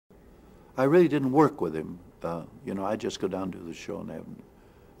I really didn't work with him. You know, I just go down to the show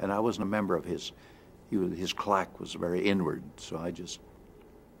and I wasn't a member of his. His claque was very inward, so I just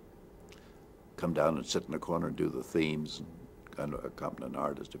come down and sit in the corner and do the themes and kind of accompany an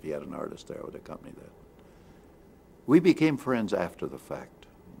artist. If he had an artist there, I would accompany that. We became friends after the fact.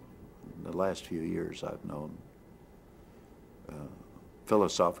 In the last few years, I've known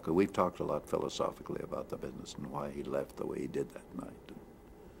philosophically. We've talked a lot philosophically about the business and why he left the way he did that night.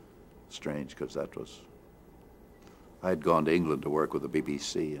 Strange, because that was, I had gone to England to work with the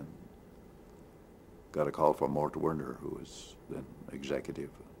BBC and got a call from Mort Werner, who was then executive,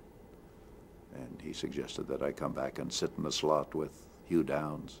 and he suggested that I come back and sit in the slot with Hugh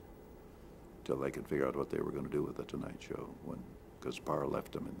Downs till they could figure out what they were going to do with the Tonight Show, because Paar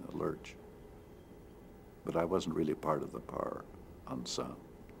left them in the lurch. But I wasn't really part of the Paar ensemble.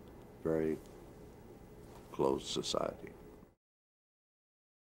 Very closed society.